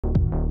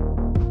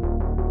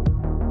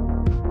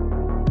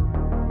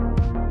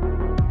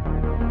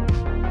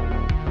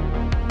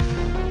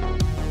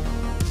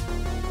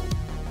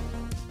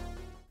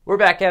We're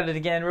back at it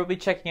again. We'll be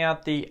checking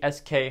out the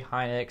SK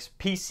Hynix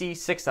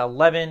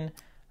PC611.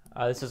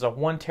 This is a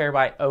 1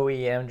 terabyte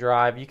OEM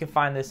drive. You can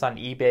find this on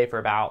eBay for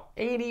about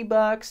 80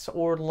 bucks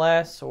or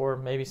less, or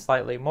maybe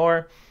slightly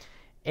more.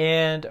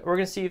 And we're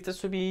going to see if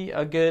this would be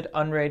a good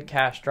Unraid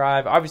cache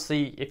drive.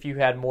 Obviously, if you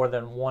had more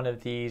than one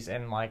of these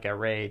in like a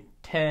RAID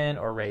 10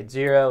 or RAID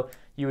 0,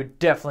 you would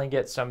definitely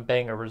get some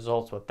banger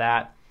results with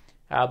that.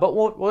 But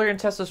we're going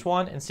to test this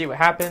one and see what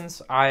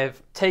happens.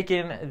 I've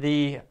taken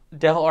the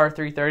Dell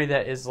R330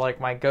 that is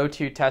like my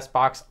go-to test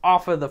box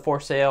off of the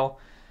for sale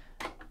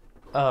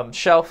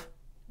shelf.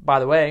 By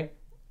the way,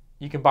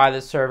 you can buy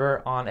this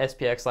server on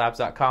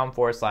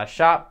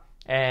spxlabs.com/shop,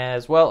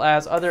 as well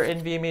as other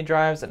NVMe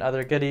drives and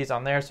other goodies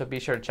on there, so be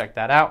sure to check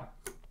that out.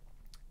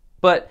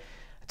 But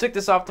I took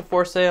this off the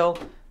for sale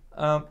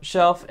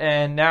shelf,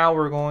 and now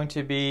we're going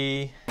to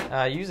be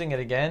using it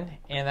again,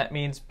 and that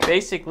means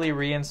basically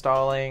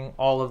reinstalling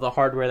all of the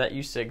hardware that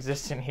used to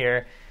exist in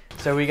here.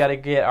 So we got to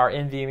get our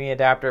NVMe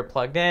adapter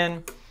plugged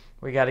in,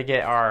 we got to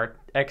get our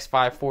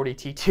X540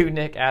 T2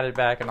 NIC added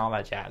back, and all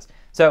that jazz.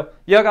 So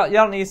y'all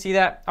don't need to see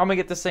that. I'm gonna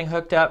get this thing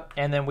hooked up,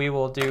 and then we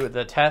will do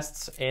the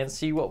tests and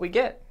see what we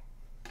get.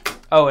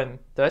 Oh, and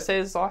did I say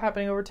this is all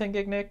happening over 10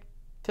 gig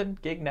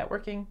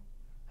networking?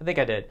 I think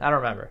I did. I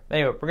don't remember.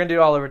 Anyway, we're gonna do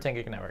it all over 10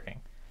 gig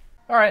networking.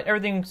 All right,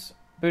 everything's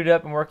booted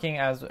up and working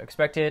as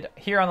expected.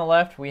 Here on the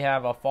left, we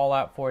have a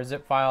Fallout 4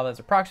 zip file that's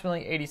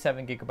approximately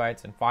 87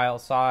 gigabytes in file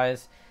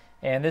size.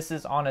 And this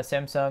is on a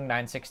Samsung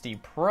 960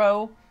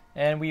 Pro.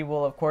 And we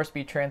will, of course,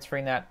 be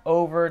transferring that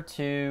over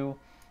to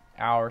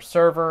our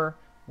server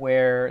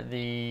where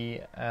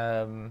the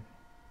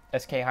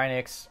SK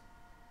Hynix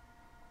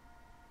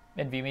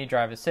NVMe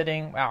drive is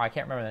sitting. Wow, I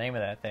can't remember the name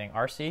of that thing.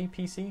 RC,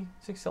 PC,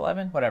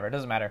 611, whatever, it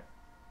doesn't matter.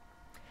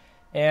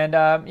 And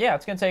yeah,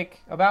 it's going to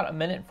take about 1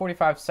 minute and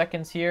 45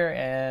 seconds here,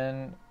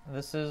 and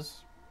this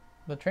is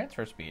the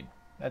transfer speed.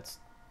 That's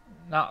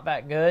not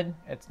that good.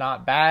 It's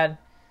not bad.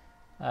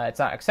 It's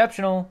not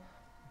exceptional,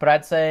 but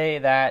I'd say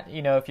that,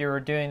 you know, if you were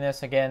doing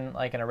this again,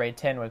 like in a RAID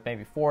 10 with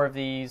maybe 4 of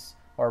these,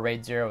 or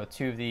RAID 0 with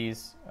 2 of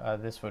these,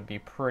 this would be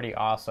pretty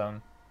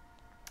awesome.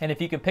 And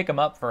if you could pick them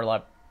up for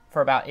about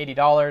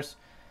 $80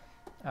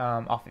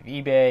 off of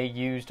eBay,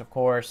 used, of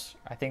course,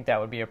 I think that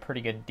would be a pretty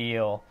good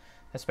deal,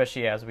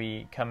 especially as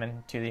we come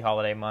into the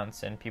holiday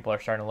months and people are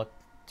starting to look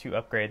to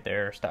upgrade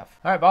their stuff.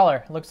 All right,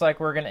 baller. Looks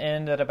like we're going to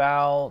end at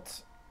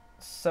about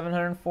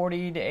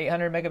 740 to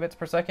 800 megabits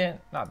per second.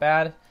 Not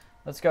bad.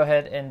 Let's go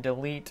ahead and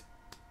delete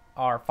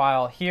our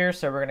file here.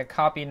 So we're going to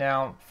copy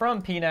now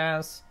from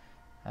PNAS.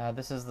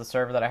 This is the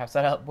server that I have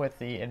set up with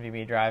the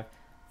NVMe drive.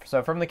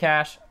 So from the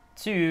cache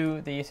to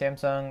the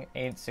Samsung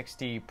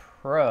 860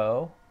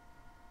 Pro.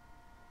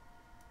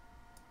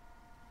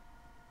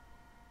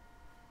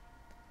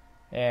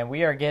 And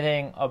we are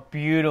getting a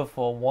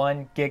beautiful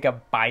 1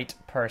 gigabyte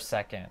per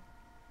second.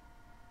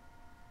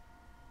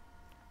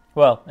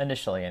 Well,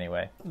 initially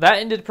anyway. That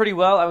ended pretty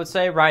well, I would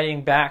say,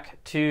 writing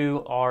back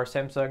to our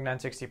Samsung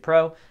 960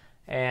 Pro.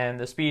 And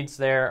the speeds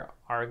there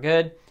are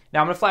good.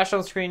 Now I'm going to flash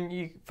on the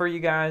screen for you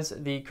guys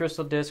the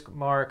Crystal Disk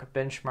Mark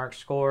benchmark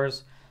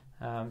scores.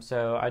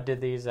 So I did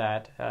these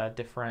at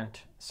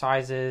different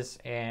sizes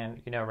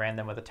and, you know, ran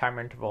them with a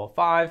timer interval of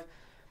 5.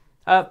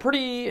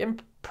 Pretty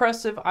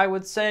impressive, I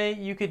would say.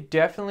 You could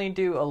definitely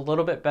do a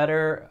little bit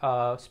better,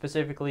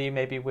 specifically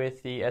maybe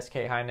with the SK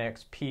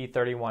Hynix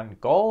P31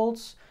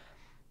 Golds.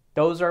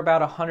 Those are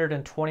about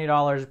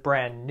 $120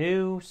 brand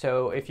new.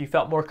 So if you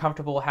felt more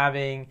comfortable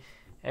having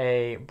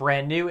a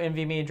brand new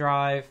NVMe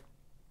drive,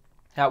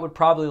 that would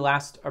probably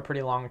last a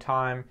pretty long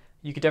time.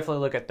 You could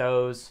definitely look at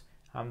those.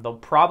 They'll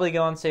probably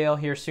go on sale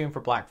here soon for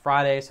Black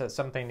Friday, so it's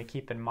something to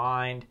keep in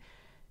mind.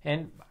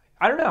 And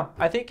I don't know.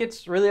 I think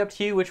it's really up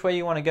to you which way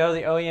you want to go.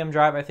 The OEM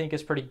drive, I think,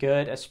 is pretty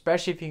good,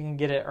 especially if you can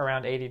get it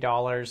around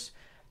 $80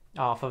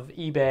 off of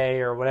eBay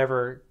or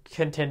whatever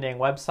contending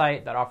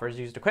website that offers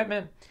used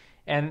equipment,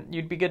 and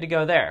you'd be good to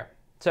go there.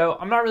 So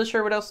I'm not really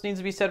sure what else needs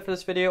to be said for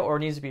this video or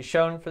needs to be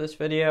shown for this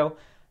video.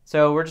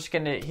 So we're just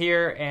going to end it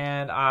here,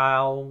 and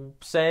I'll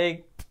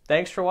say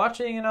thanks for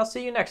watching, and I'll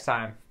see you next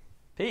time.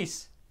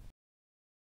 Peace.